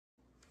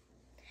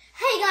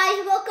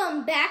guys,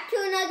 welcome back to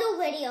another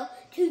video.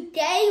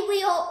 Today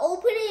we are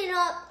opening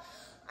up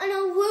an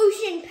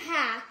illusion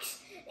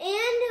packs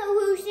and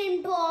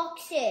illusion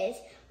boxes.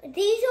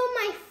 These are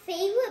my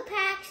favorite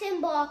packs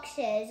and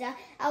boxes.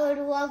 I would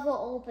love to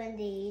open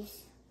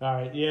these. All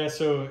right, yeah,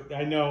 so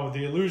I know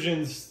the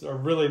illusions are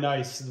really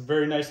nice.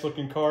 Very nice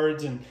looking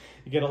cards, and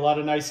you get a lot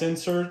of nice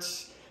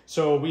inserts.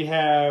 So we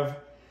have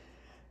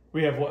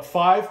what,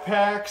 5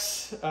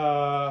 packs,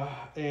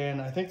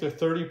 and I think they're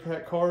 30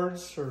 pack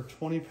cards or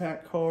 20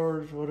 pack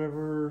cards,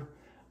 whatever.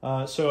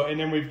 And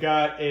then we've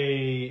got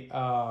a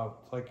I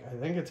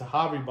think it's a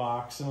hobby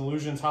box, an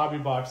illusions hobby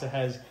box that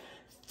has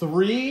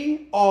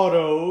 3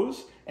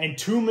 autos and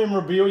 2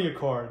 memorabilia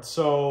cards.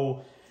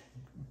 So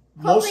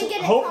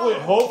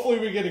hopefully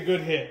we get a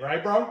good hit,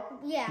 right, bro?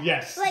 Yeah.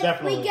 Yes, like,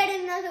 definitely. We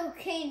get another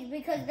cage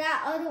because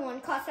that other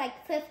one costs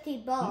like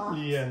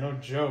 $50. Yeah, no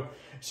joke.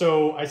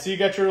 So I see you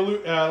got your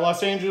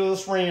Los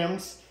Angeles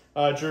Rams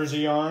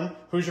jersey on.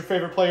 Who's your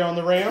favorite player on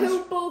the Rams?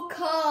 Cooper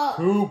Cup.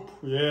 Coop,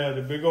 yeah,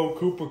 the big old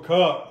Cooper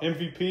Cup,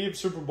 MVP of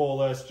Super Bowl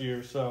last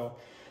year. So,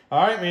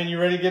 all right, man, you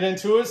ready to get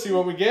into it? See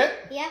what we get?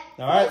 Yeah.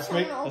 All right,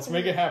 let's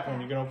make it happen.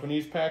 You're gonna open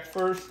these packs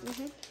first.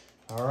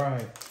 All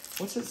right.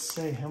 What's it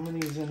say? How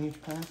many is in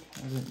each pack?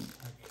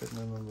 I couldn't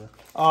remember.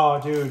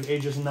 Oh, dude,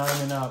 ages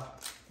 9 and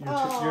up.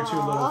 You're too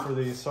little for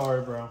these.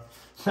 Sorry, bro.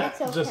 That's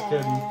okay. Just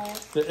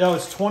kidding. Oh,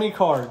 it's 20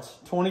 cards.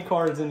 20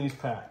 cards in these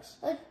packs.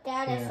 Look,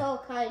 Dad, I saw a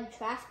card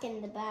trash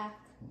in the back.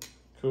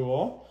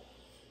 Cool.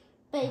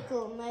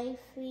 Baker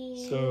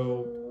Mayfield.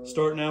 So,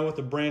 starting out with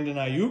the Brandon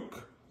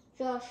Ayuk.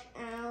 Josh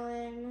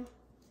Allen.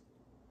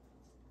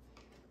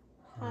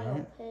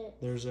 Right.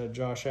 There's a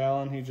Josh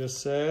Allen, he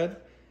just said.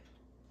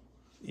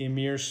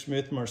 Emir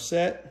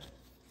Smith-Marset.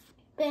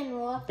 Ben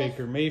Roethlisberger.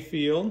 Baker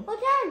Mayfield. Oh,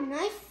 Dad,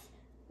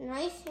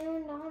 nice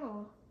Aaron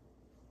Donald.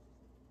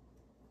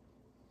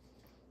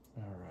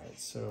 All right,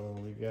 so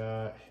we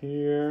got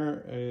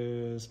here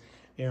is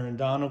Aaron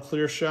Donald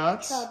clear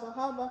shots. Hubba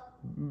Hubba.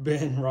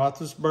 Ben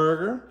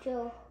Roethlisberger.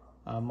 Joe.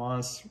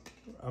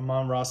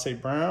 Amon-Ra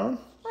St. Brown.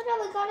 Oh, Dad,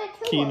 we got it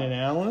too. Keenan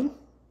Allen.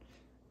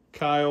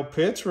 Kyle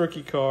Pitts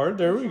rookie card.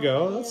 There we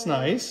go. That's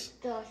nice.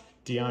 Josh.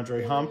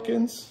 DeAndre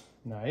Hopkins.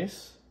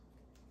 Nice.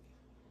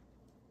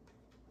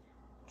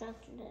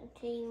 Jonathan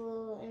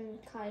Taylor and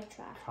Kyle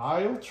Trask.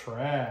 Kyle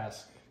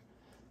Trask.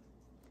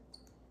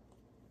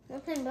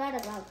 Nothing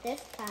bad about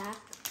this pack.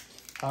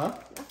 Huh?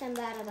 Nothing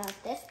bad about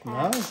this No,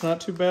 pack. it's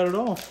not too bad at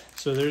all.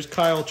 So there's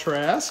Kyle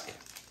Trask.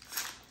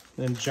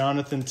 Then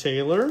Jonathan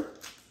Taylor.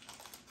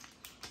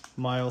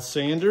 Miles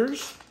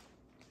Sanders.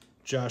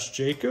 Josh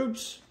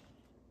Jacobs.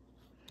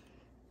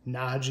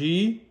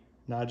 Najee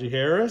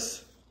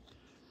Harris.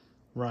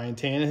 Ryan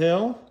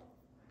Tannehill.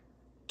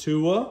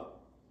 Tua.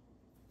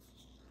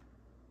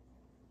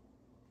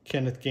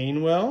 Kenneth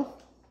Gainwell.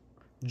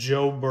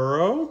 Joe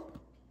Burrow.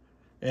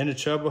 And a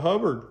Chuba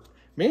Hubbard.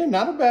 Man,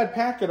 not a bad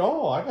pack at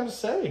all, I gotta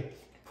say.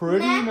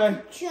 Pretty nice.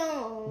 Mac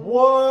Jones.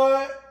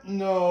 What?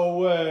 No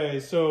way.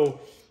 So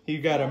you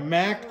got a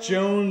Mac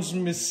Jones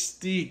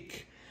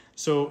mystique.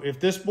 So if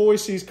this boy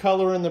sees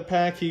color in the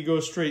pack, he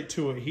goes straight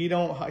to it. He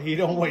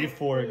don't wait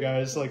for it,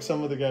 guys. Like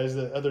some of the guys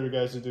other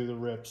guys that do the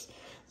rips.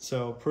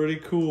 So pretty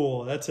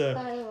cool. That's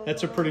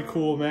a pretty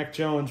cool Mac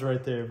Jones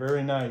right there.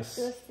 Very nice.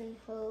 Justin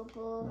Herbert.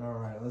 All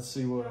right, let's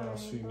see what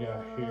else we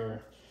got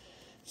here.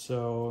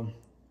 So,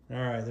 all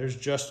right, there's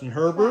Justin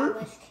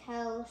Herbert.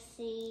 Travis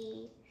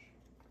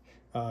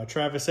Kelce.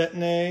 Travis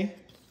Etienne.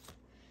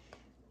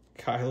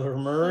 Kyler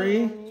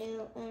Murray.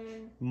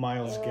 Newton.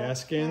 Myles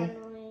Gaskin.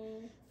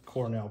 Henry.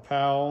 Cornell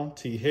Powell.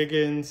 T.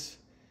 Higgins.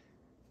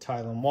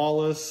 Tylan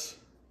Wallace.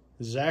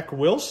 Zach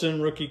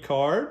Wilson rookie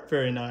card.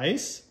 Very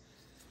nice.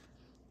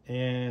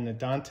 And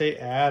Dante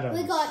Adams.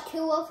 We got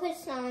 2 of his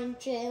sons,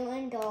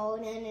 Jalen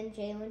Dalton and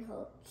Jalen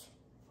Hurts.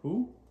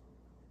 Who?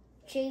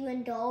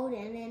 Jalen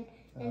Dalton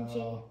and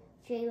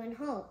Jalen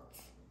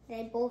Hurts.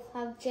 They both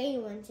have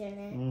Jalen's in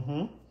it.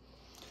 Mm-hmm.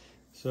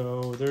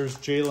 So there's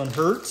Jalen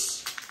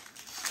Hurts.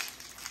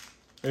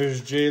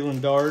 There's Jalen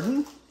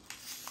Darden.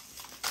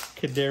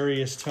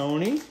 Kadarius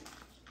Toney.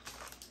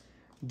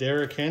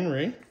 Derrick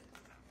Henry.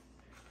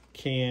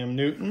 Cam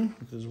Newton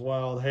with his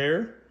wild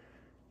hair.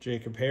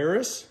 Jacob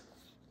Harris.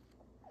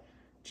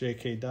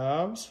 J.K.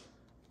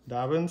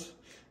 Dobbins,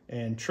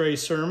 and Trey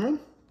Sermon,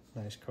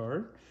 nice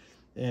card,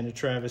 and a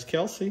Travis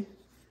Kelce,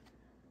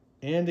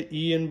 and a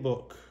Ian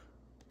Book.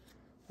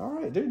 All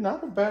right, dude,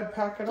 not a bad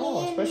pack at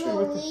all,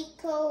 especially with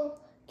the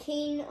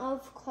King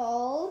of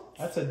Cards.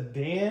 That's a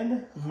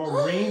Dan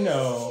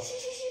Marino.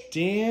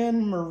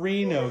 Dan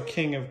Marino,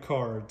 King of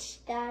Cards.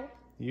 Dad,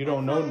 you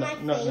don't know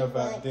nothing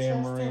about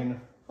Dan Marino.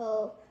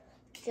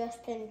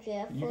 Justin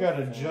Jefferson. You got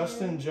a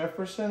Justin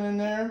Jefferson in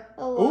there?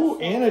 Oh,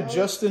 and a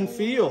Justin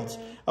Fields.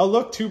 Oh,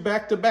 look, 2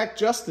 back-to-back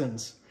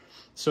Justins.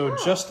 So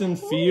Justin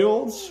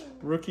Fields,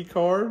 rookie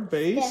card,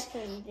 base,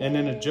 and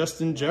then a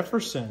Justin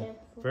Jefferson.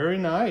 Very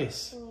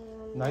nice.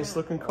 Nice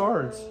looking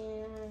cards.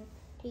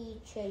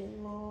 DJ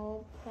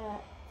Moore,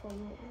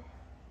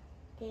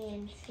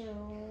 Dan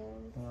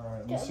Jones. All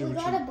right, let's see we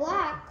what got a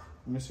black.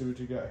 Let me see what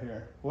you got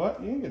here.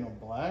 What? You ain't get no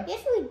black.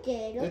 Yes, we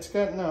did. It's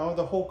got, no,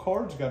 the whole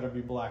card's got to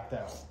be blacked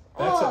out.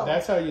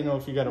 That's how you know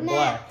if you got a Mac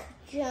black.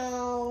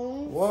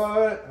 Jones.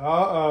 What?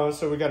 Uh-oh.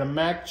 So we got a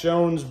Mac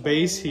Jones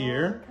base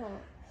here. Tom.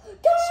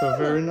 So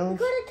very nice. We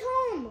got a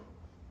Tom.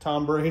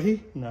 Tom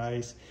Brady.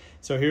 Nice.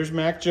 So here's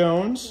Mac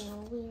Jones.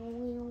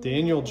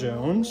 Daniel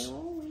Jones.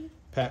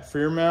 Pat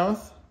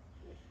Freiermuth.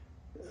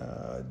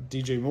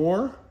 DJ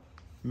Moore.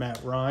 Matt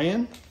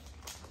Ryan.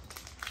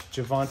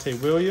 Javonte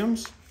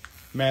Williams.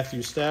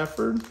 Matthew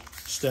Stafford.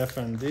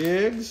 Stefan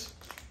Diggs.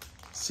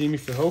 Simi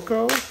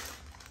Fehoko.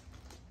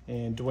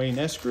 And Dwayne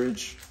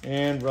Eskridge.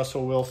 And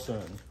Russell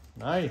Wilson.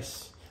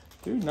 Nice.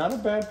 Dude, not a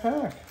bad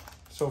pack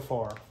so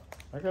far,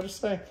 I gotta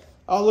say.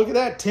 Oh, look at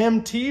that.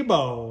 Tim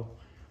Tebow.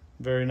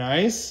 Very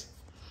nice.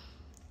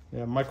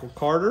 Yeah, Michael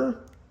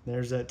Carter.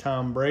 There's that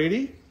Tom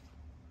Brady.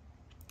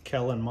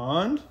 Kellen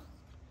Mond.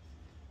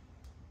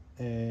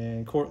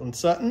 And Cortland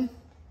Sutton.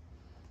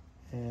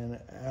 And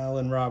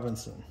Allen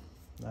Robinson.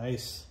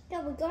 Nice.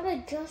 Yeah, we got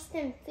a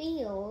Justin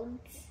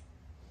Fields.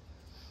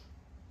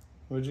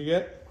 What'd you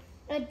get?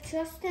 A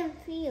Justin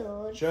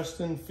Fields.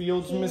 Justin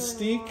Fields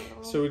Mystique.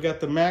 So we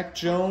got the Mac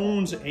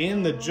Jones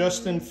and the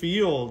Justin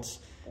Fields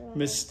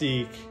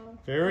Mystique.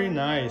 Very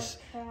nice.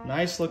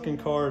 Nice looking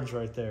cards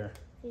right there.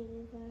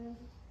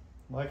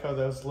 Like how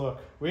those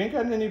look. We ain't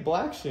gotten any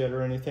blacks yet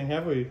or anything,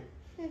 have we?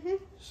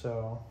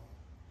 So.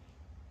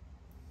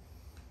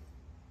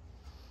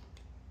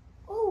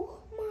 Oh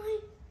my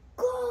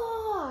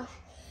gosh!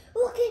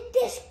 Look at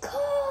this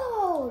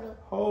card!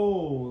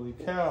 Holy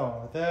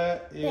cow,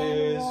 that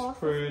is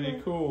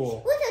pretty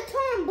cool. Look at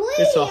Tom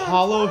Brady. It's a on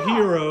Hollow top.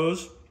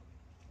 Heroes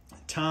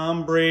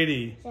Tom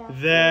Brady.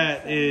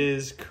 That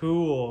is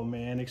cool,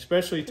 man.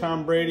 Especially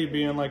Tom Brady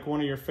being like one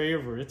of your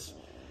favorites.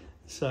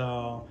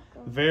 So,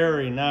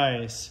 very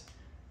nice.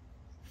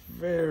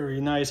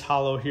 Very nice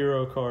Hollow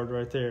Hero card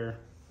right there.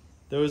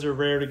 Those are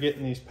rare to get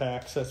in these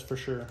packs, that's for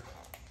sure.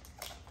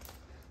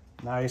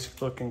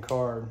 Nice looking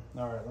card.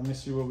 All right, let me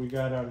see what we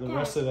got out of the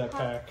rest of that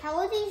pack. How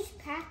are these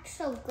packs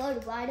so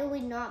good? Why do we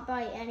not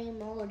buy any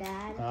more,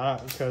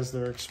 Dad? Because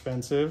they're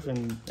expensive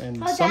and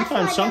that's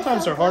sometimes so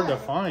they're hard to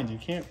good. find. You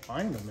can't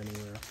find them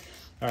anywhere.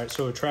 All right,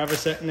 so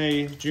Travis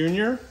Etienne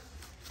Jr.,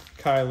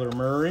 Kyler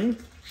Murray,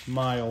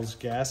 Myles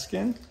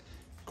Gaskin,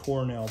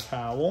 Cornell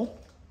Powell,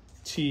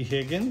 T.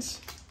 Higgins,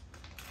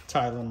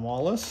 Tylan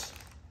Wallace,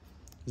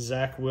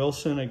 Zach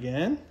Wilson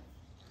again,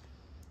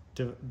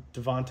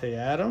 Devontae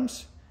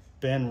Adams,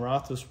 Ben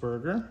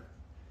Roethlisberger,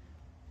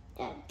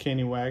 Dad.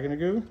 Kenny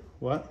Wagonagoo.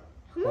 What?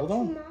 How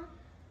Hold much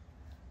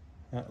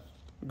on.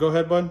 Go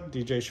ahead, bud.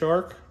 DJ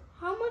Shark,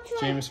 How much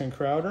Jamison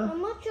Crowder. How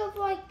much of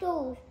like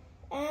those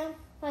and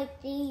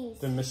like these?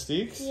 The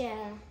Mystiques?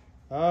 Yeah.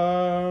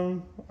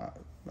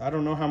 I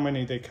don't know how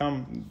many they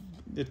come.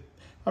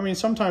 I mean,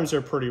 sometimes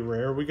they're pretty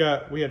rare.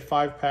 We had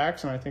 5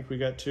 packs, and I think we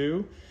got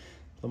 2.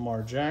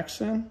 Lamar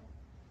Jackson,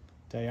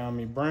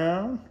 Diami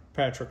Brown,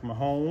 Patrick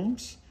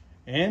Mahomes,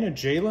 and a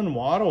Jalen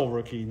Waddle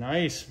rookie.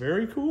 Nice,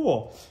 very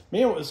cool.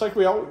 Man, it's like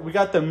we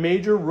got the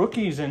major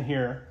rookies in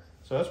here,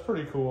 so that's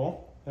pretty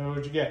cool. And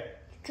what'd you get?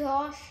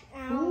 Josh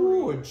Allen.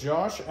 Ooh, a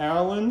Josh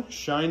Allen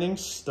Shining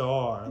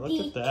Star.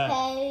 Look at that.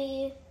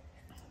 DK.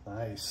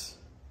 Nice.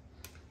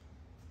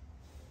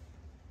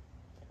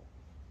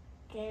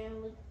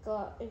 Then we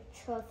got a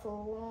Trevor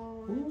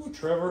Lawrence. Ooh,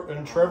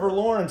 Trevor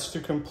Lawrence to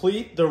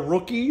complete the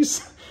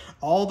rookies.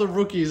 All the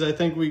rookies I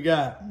think we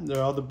got.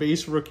 They're all the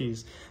base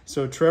rookies.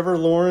 So Trevor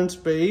Lawrence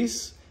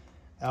base,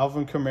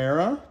 Alvin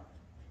Kamara,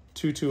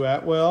 Tutu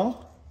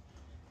Atwell,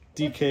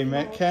 DK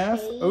Metcalf.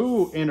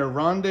 Oh, and a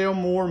Rondale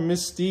Moore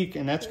Mystique,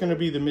 and that's going to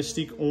be the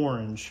Mystique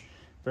Orange.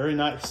 Very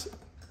nice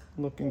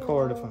looking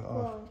card.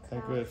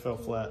 Thank God it fell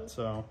flat.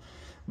 So,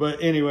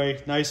 but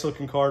anyway, nice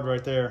looking card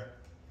right there.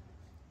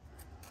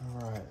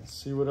 All right, let's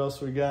see what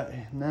else we got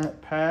in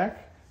that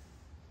pack.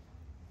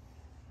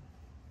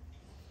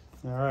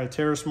 All right,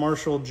 Terrace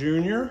Marshall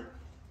Jr.,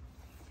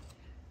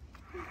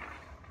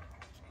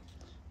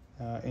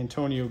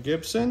 Antonio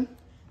Gibson,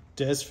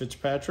 Des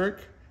Fitzpatrick,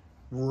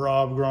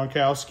 Rob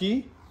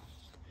Gronkowski,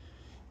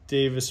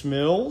 Davis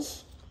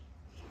Mills,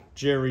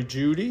 Jerry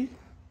Jeudy,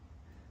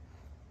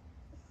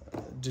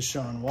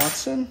 Deshaun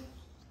Watson,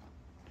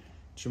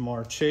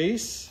 Jamar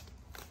Chase,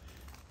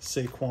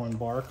 Saquon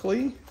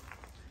Barkley,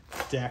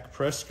 Dak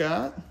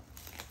Prescott,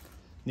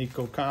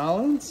 Nico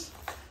Collins,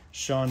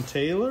 Sean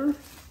Taylor,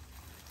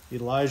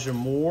 Elijah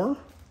Moore,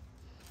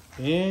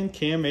 and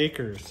Cam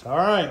Akers. All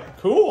right,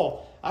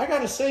 cool. I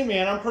gotta say,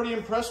 man, I'm pretty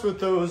impressed with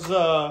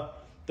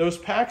those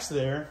packs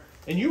there.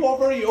 And you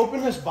already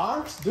opened this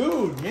box?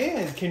 Dude,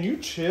 man, can you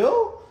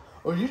chill?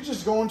 Or are you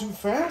just going too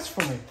fast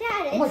for me?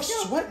 Dad, I'm like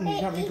sweating. You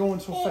got me going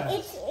so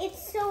fast.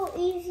 It's so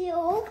easy to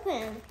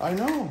open. I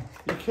know.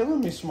 You're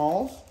killing me,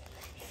 Smalls.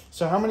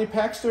 So how many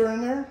packs are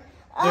in there?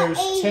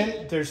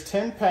 80. There's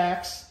 10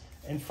 packs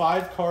and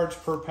 5 cards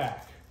per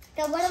pack.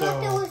 Now what about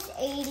there was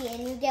 80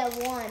 and you get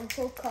 1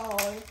 per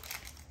card?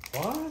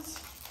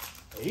 What?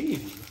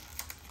 80?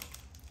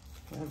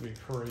 That'd be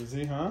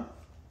crazy, huh?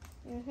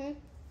 Mm-hmm.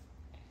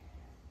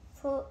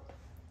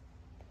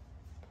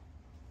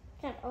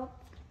 That up,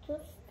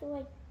 just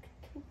like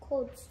too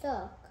cold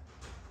stuck.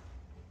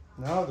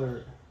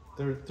 No,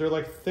 they're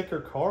like thicker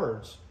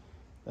cards.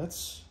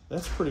 That's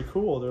pretty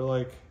cool. They're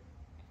like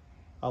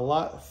a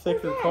lot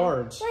thicker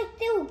cards. Like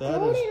they were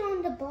golden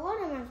on the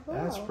bottom as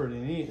well. That's pretty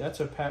neat.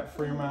 That's a Pat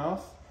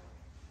Freemouth.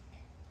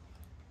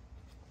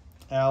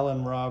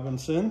 Allen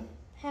Robinson.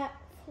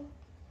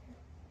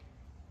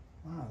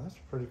 Wow, that's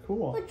pretty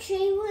cool. I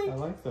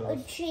like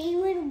those.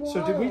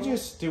 So did we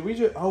just,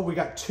 oh, we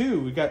got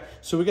two. We got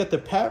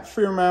the Pat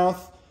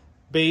Freemouth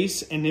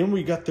base, and then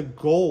we got the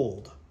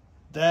gold.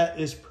 That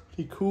is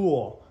pretty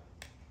cool.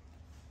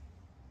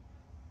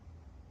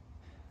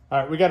 All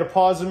right, we got to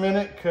pause a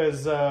minute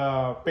because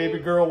baby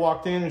girl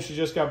walked in and she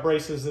just got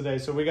braces today.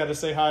 So we got to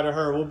say hi to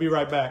her. We'll be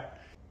right back.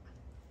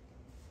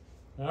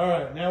 All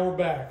right, now we're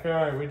back. All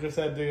right, we just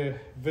had to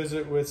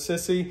visit with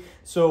Sissy.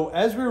 So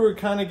as we were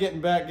kind of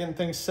getting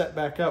things set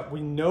back up,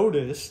 we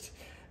noticed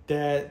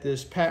that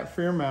this Pat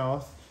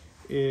Freemouth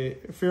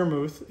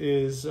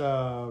is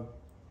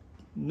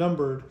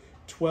numbered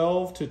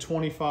 12 to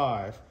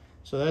 25.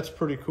 So that's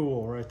pretty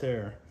cool right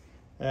there.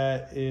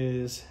 That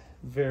is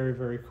very,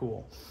 very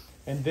cool.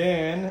 And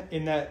then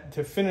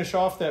to finish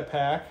off that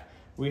pack,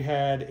 we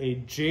had a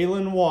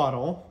Jalen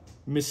Waddle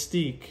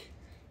Mystique.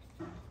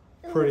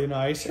 Pretty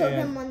nice. Show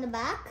them on the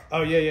back.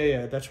 Oh,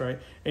 yeah, that's right.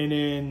 And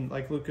then,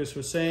 like Lucas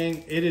was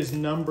saying, it is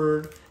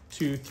numbered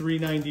to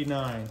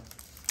 399.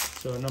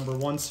 So number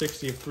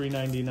 160 of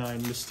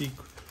 399, Mystique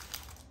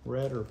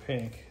red or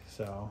pink.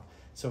 So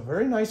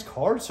very nice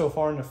card so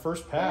far in the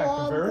first pack.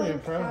 Very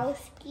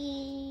impressed.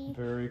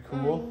 Very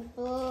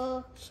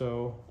cool.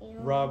 So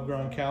Rob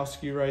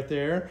Gronkowski right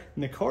there.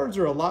 And the cards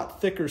are a lot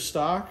thicker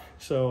stock,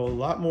 so a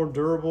lot more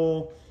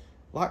durable,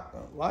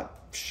 lot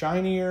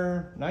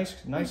shinier, nice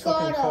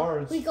looking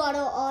cards. We got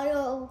an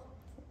auto.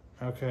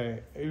 Okay,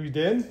 you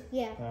did?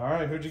 Yeah. All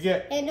right, who'd you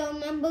get? And a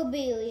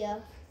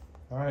memorabilia.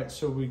 All right,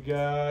 so we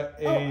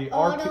got a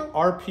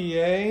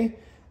RPA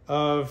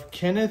of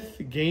Kenneth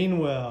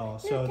Gainwell.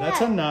 So that's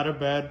not a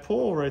bad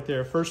pull right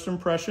there. First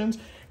impressions,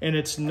 and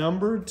it's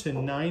numbered to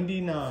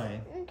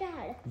 99.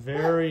 Dad,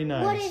 very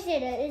nice. What is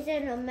it? Is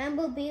it a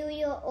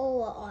memorabilia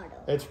or an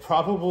auto? It's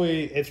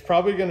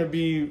probably going to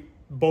be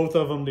both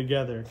of them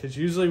together, because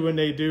usually when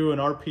they do an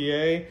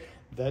RPA,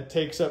 that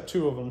takes up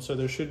two of them. So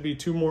there should be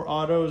two more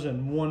autos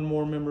and one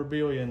more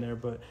memorabilia in there,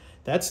 but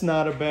that's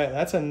not a bad.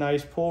 That's a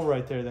nice pull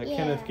right there. That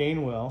Kenneth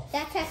Gainwell.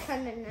 That's a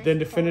kind of nice. Then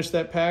to finish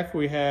that pack,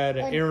 we had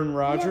Aaron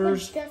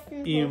Rodgers,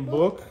 Ian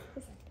Book.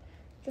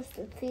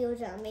 Justin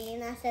Fields, I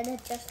mean, I said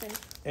it Justin.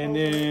 And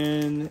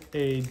then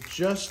a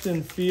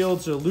Justin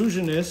Fields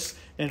Illusionist,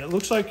 and it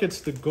looks like it's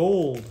the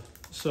gold.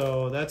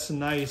 So that's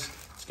nice.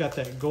 It's got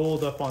that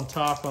gold up on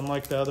top,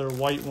 unlike the other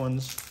white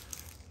ones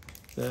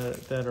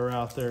that are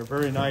out there.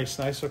 Very nice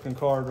looking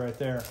card right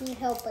there. Need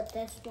help with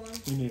this one.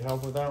 You need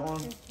help with that one?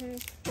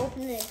 Mm-hmm.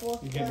 Open it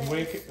both. You getting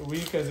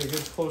weak as it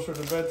gets closer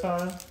to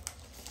bedtime?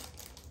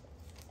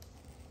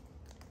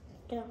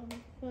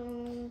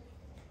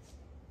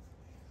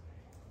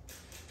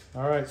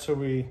 All right, so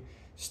we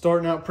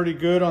starting out pretty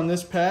good on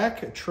this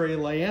pack. A Trey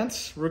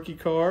Lance rookie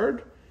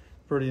card,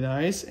 pretty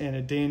nice, and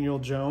a Daniel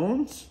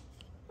Jones.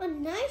 A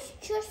nice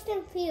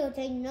Justin Fields,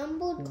 a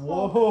numbered card.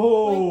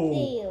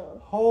 Whoa!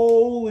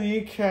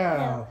 Holy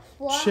cow!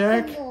 Yeah,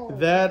 check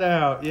that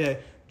out. Yeah,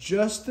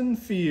 Justin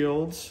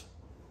Fields,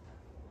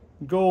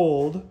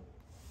 gold,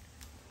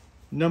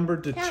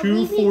 numbered to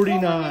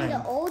 249.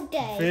 The old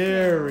days.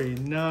 Very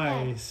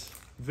nice.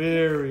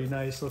 Very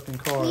nice looking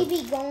card. We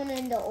be going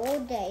in the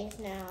old days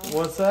now.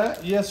 What's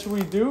that? Yes,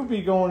 we do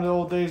be going to the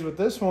old days with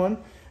this one.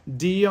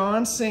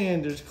 Deion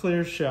Sanders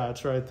clear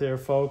shots right there,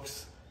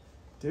 folks.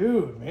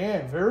 Dude,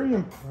 man, very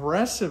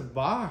impressive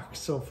box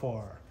so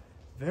far.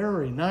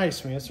 Very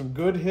nice, man. Some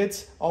good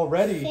hits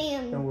already.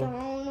 Sam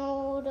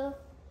Darnold.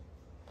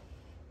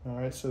 All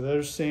right, so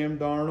there's Sam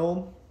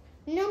Darnold.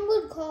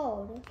 Numbered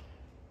card.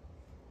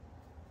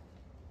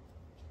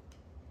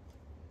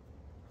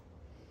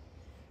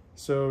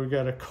 So we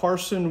got a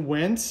Carson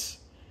Wentz,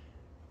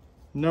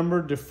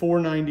 numbered to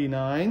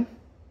 499.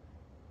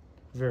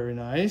 Very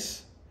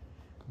nice.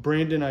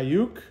 Brandon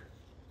Ayuk.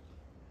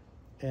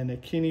 And a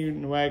Kenny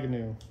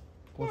Nwaganu.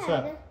 What's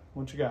that?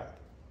 What you got?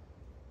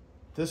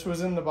 This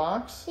was in the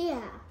box? Yeah.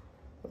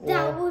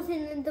 That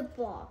wasn't in the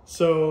box.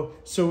 So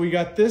we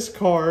got this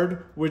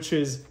card, which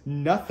is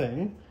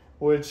nothing,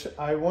 which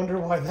I wonder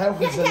why that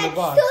was in the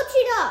box. Search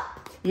it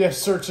up. Yeah,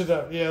 search it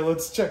up. Yeah,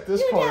 let's check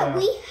this card out.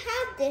 We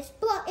have this,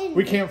 but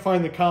we can't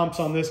find the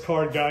comps on this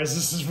card, guys.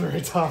 This is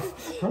very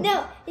tough.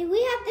 No, we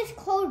have this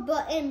card,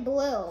 but in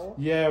blue.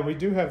 Yeah, we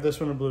do have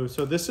this one in blue.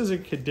 So this is a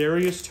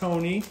Kadarius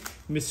Toney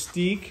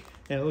Mystique.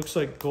 And it looks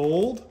like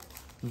gold.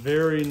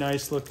 Very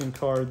nice looking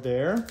card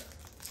there.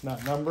 It's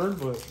not numbered,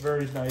 but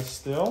very nice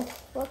still.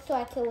 Looks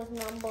like it was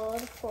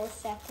numbered for a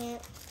second.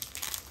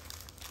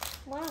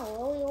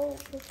 Wow,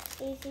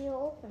 it's easy to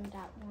open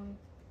that one.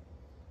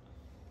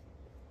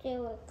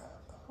 Derek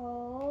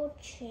Carr,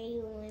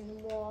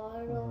 Jalen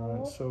Waddle. All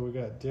right, so we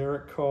got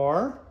Derek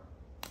Carr.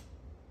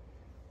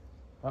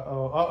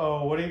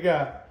 Uh-oh, what do you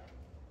got?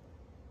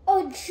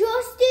 a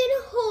Justin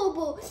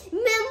Herbert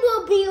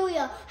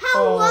memorabilia.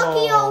 How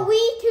lucky are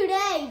we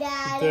today,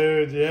 Dad?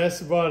 Dude,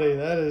 yes, buddy.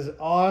 That is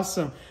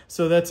awesome.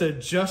 So that's a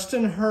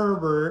Justin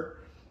Herbert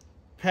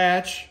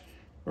patch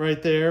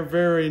right there.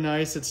 Very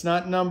nice. It's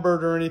not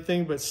numbered or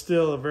anything, but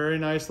still a very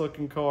nice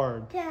looking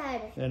card.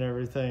 Dad. And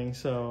everything.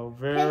 So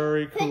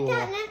very cool. Put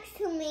that next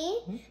to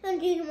me.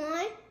 And do you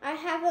mind? I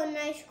have a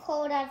nice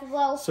card as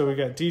well. So we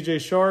got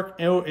DJ Shark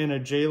and a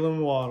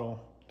Jalen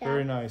Waddle. Dad,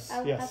 Very nice.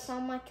 I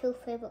found my two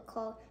favorite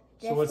cards.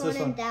 So what's this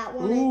one? And that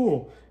one.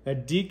 Ooh, a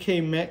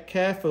DK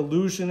Metcalf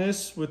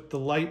Illusionist with the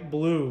light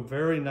blue.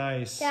 Very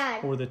nice.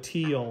 Dad. Or the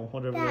teal,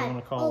 whatever you want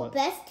to call it.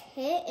 Best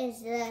hit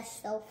is this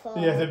so far.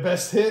 Yeah, the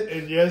best hit.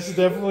 And yes,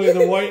 definitely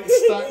the white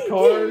stock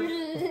card.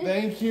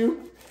 Thank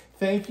you.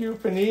 Thank you,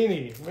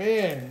 Panini.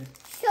 Man.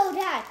 So,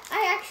 Dad,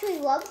 I actually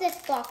love this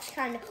box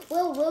kind of.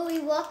 We're really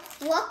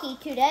lucky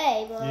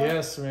today, bro.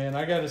 Yes, man.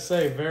 I got to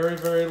say, very,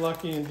 very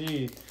lucky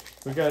indeed.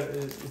 We got,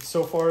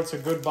 so far it's a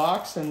good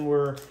box, and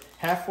we're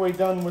halfway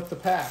done with the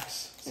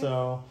packs.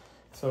 So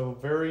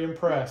very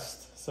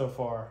impressed so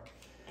far.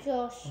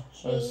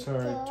 That's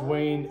her,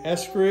 Dwayne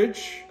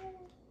Eskridge.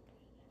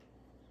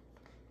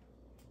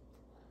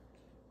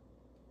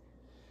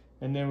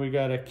 And then we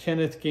got a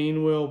Kenneth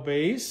Gainwell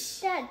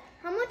base. Dad,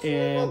 how much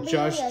and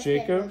Josh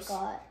Jacobs.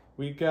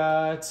 We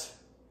got?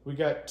 We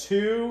got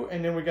 2,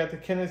 and then we got the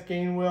Kenneth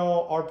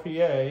Gainwell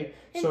RPA.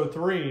 So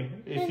 3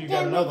 if you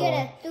got another one.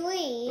 And then we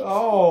get a 3.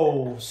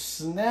 Oh,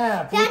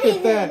 snap. That Look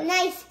at that. Is a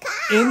nice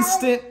card.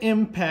 Instant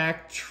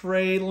Impact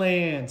Trey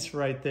Lance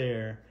right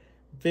there.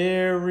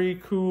 Very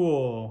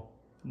cool.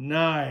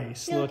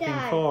 Nice looking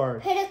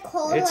card. Hit a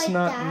card it's like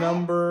not that.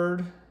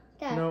 numbered.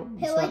 Dad, no,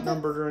 it's not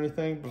numbered or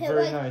anything, but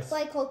very nice.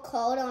 Like a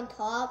card on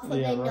top, so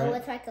they know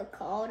it's like a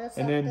card or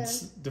something. And then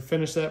to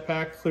finish that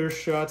pack, clear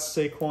shots,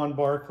 Saquon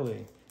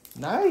Barkley.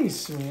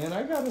 Nice, man.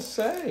 I gotta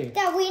say.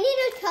 Dad, we need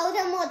to tell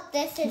them what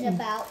this is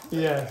about.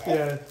 Yeah.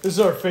 This is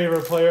our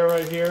favorite player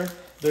right here.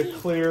 The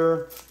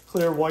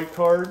clear white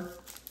card.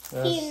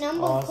 That's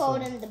numbered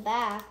card in the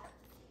back.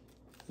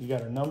 You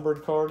got a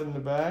numbered card in the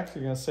back. So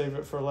you're gonna save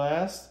it for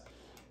last.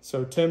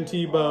 So Tim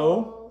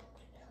Tebow.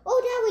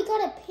 Oh, Dad, we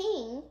got a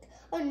pink,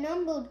 a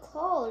numbered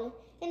card,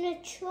 and a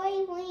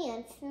Trey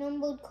Lance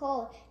numbered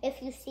card.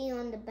 If you see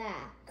on the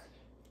back.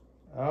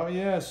 Oh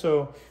yeah,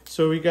 so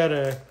we got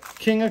a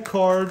King of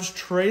Cards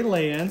Trey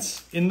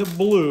Lance in the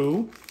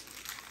blue,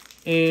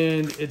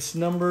 and it's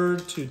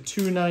numbered to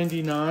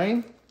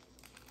 299.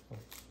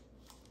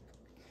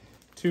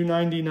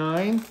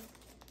 299.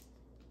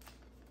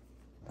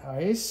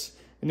 Nice.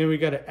 And then we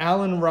got an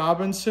Allen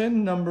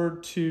Robinson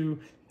numbered to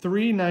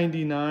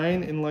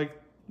 399 in like,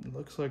 it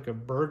looks like a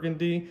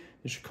burgundy.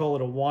 You should call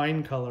it a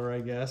wine color,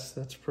 I guess.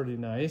 That's pretty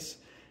nice.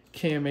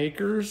 Cam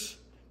Akers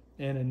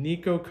and a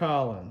Nico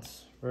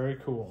Collins. Very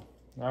cool.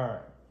 All right.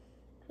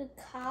 The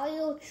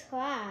Kyle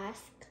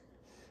Trask.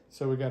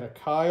 So we got a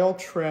Kyle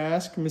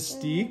Trask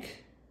Mystique.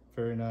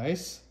 Very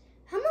nice.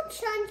 How much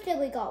signs did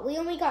we got? We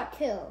only got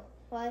 2,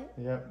 right?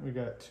 Yep, we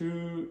got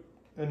 2.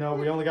 No,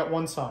 we only got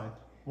 1 sign.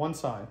 1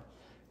 sign.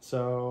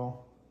 So,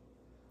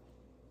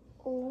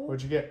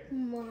 what'd you get?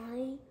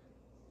 My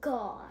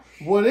gosh.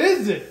 What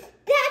is it?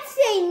 That's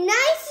the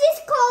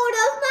nicest card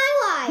of my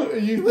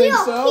life. You think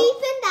so? We are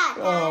keeping that,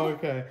 Dad. Oh,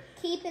 okay.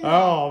 Keeping that.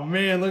 Oh,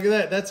 man, look at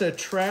that. That's a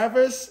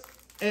Travis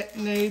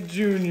Etienne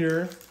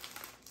Jr.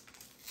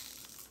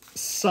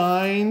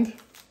 signed.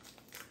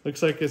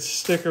 Looks like it's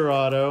sticker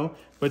auto,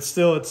 but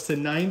still it's to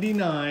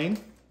 99.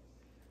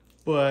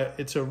 But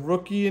it's a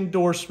rookie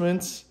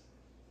endorsements.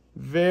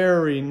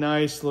 Very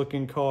nice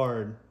looking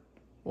card.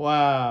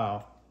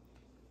 Wow.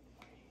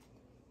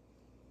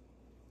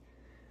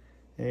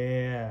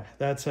 Yeah,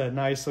 that's a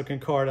nice looking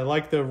card. I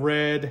like the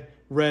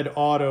red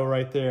auto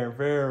right there.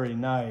 Very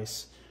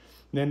nice.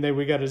 And then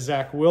we got a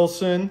Zach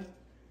Wilson,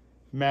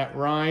 Matt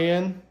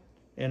Ryan,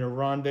 and a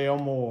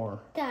Rondale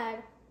Moore.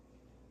 Dad.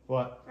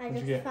 What? I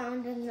What'd just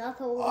found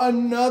another one.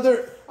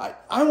 Another.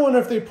 I wonder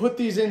if they put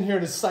these in here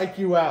to psych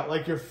you out.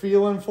 Like you're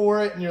feeling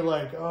for it and you're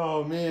like,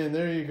 oh man,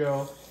 there you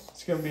go.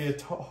 It's going to be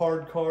a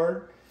hard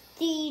card.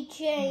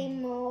 DJ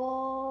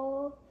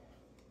Moore.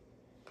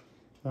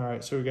 All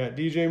right, so we got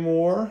DJ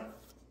Moore,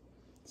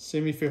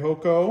 Simi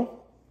Fehoko.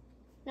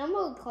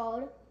 Numbered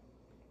card.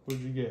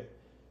 What'd you get?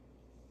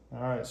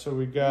 All right, so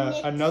we got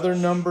Nick another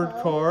numbered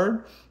Chubb.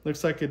 card.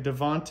 Looks like a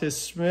Devonta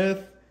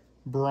Smith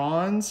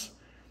bronze.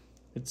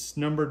 It's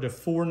numbered to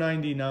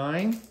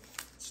 499.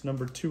 It's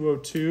number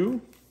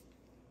 202.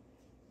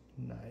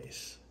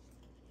 Nice.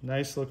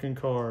 Nice looking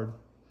card.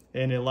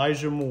 And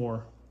Elijah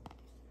Moore.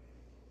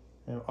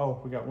 And, oh,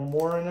 we got one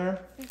more in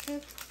there.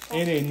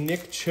 And a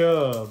Nick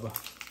Chubb.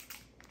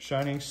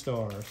 Shining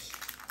Stars.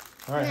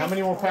 All right, how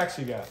many more packs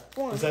you got?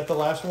 1. Is that the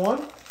last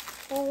one?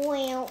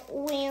 Well.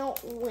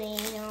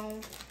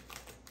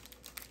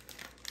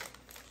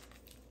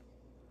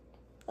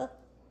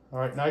 All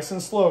right, nice and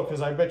slow,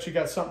 because I bet you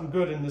got something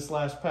good in this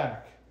last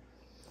pack.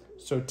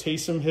 So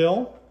Taysom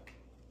Hill.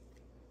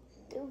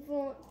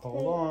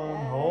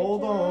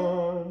 Hold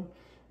on.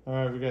 All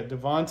right, we got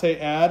Devontae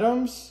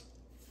Adams.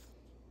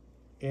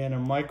 and a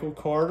Michael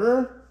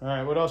Carter. All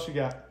right, what else you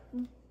got?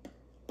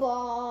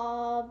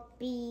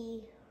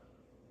 Bobby.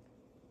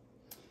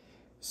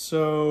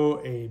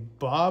 So a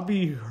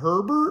Bobby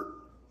Herbert.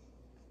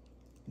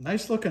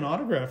 Nice looking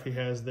autograph he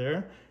has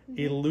there.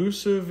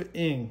 Elusive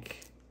ink.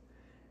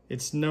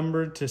 It's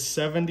numbered to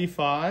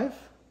 75.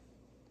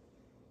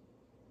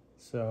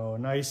 So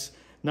nice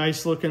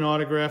looking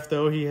autograph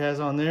though he has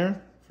on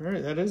there.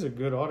 That is a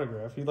good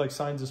autograph. He like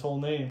signs his whole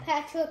name.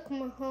 Patrick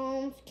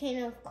Mahomes,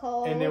 King of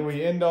Cards. And then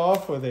we end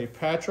off with a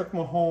Patrick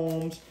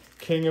Mahomes,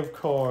 King of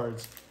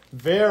Cards.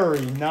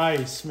 Very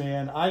nice,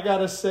 man. I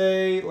gotta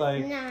say,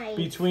 like, nice.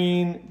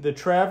 Between the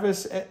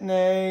Travis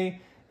Etienne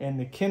and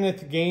the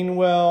Kenneth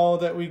Gainwell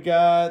that we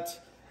got,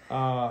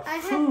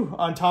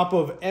 on top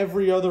of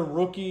every other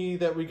rookie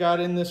that we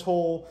got in this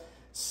whole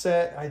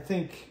set, I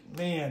think,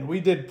 man, we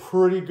did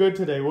pretty good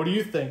today. What do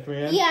you think,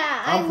 man?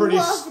 Yeah, I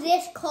love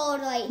this card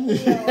right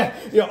here.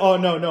 Yeah. Oh,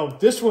 no.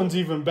 This one's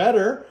even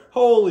better.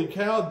 Holy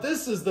cow.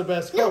 This is the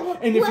best card. No,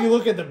 and if you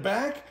look at the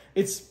back,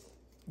 it's...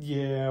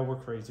 Yeah, we're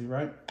crazy,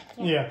 right?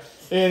 Yeah.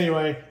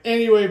 Anyway,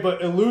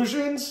 but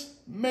Illusions,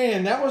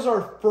 man, that was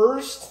our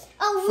first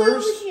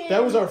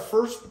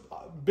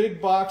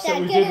big box that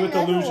we did with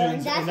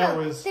Illusions, and that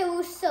was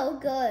so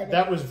good.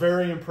 That was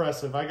very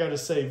impressive. I got to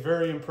say,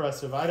 very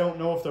impressive. I don't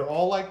know if they're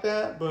all like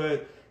that,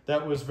 but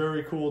that was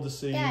very cool to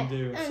see him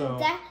do.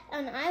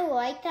 And I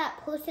like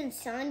that person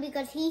signed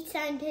because he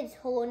signed his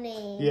whole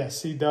name.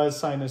 Yes, he does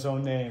sign his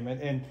own name,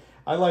 and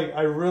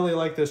I really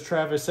like this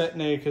Travis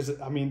Etienne because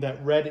I mean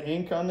that red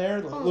ink on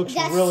there looks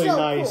really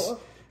nice. Cool.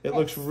 It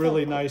looks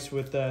really nice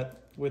with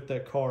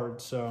that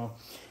card. So,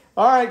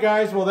 all right,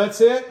 guys. Well,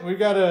 that's it. We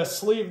got to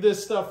sleeve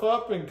this stuff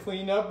up and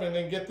clean up and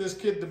then get this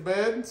kid to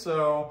bed.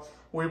 So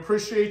we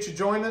appreciate you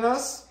joining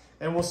us,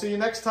 and we'll see you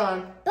next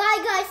time.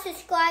 Bye, guys.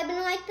 Subscribe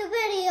and like the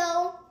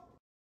video.